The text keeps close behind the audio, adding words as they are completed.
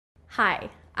Hi,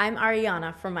 I'm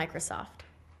Ariana from Microsoft.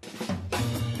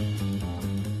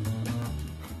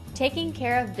 Taking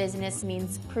care of business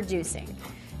means producing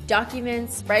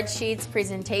documents, spreadsheets,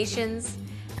 presentations,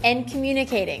 and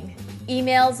communicating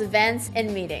emails, events,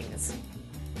 and meetings.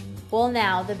 Well,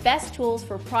 now the best tools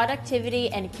for productivity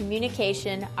and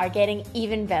communication are getting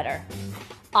even better.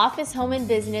 Office Home and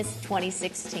Business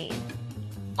 2016.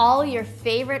 All your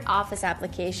favorite Office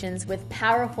applications with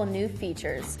powerful new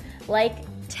features like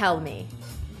Tell Me.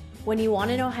 When you want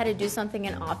to know how to do something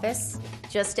in Office,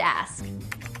 just ask.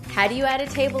 How do you add a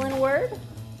table in Word?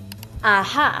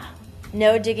 Aha!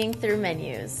 No digging through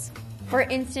menus. For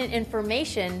instant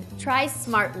information, try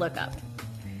Smart Lookup.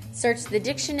 Search the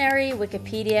dictionary,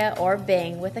 Wikipedia, or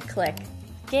Bing with a click.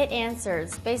 Get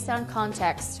answers based on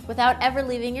context without ever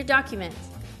leaving your document.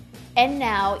 And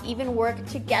now, even work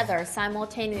together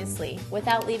simultaneously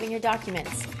without leaving your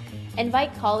documents.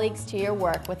 Invite colleagues to your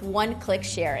work with one-click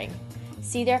sharing.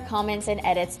 See their comments and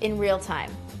edits in real time.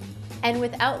 And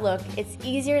with Outlook, it's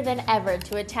easier than ever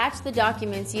to attach the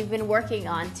documents you've been working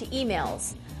on to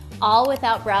emails, all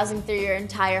without browsing through your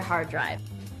entire hard drive.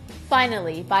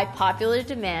 Finally, by popular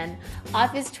demand,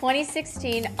 Office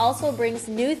 2016 also brings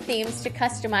new themes to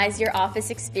customize your Office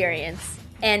experience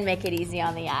and make it easy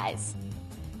on the eyes.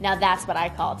 Now that's what I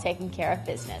call taking care of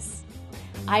business.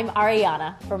 I'm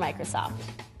Ariana for Microsoft.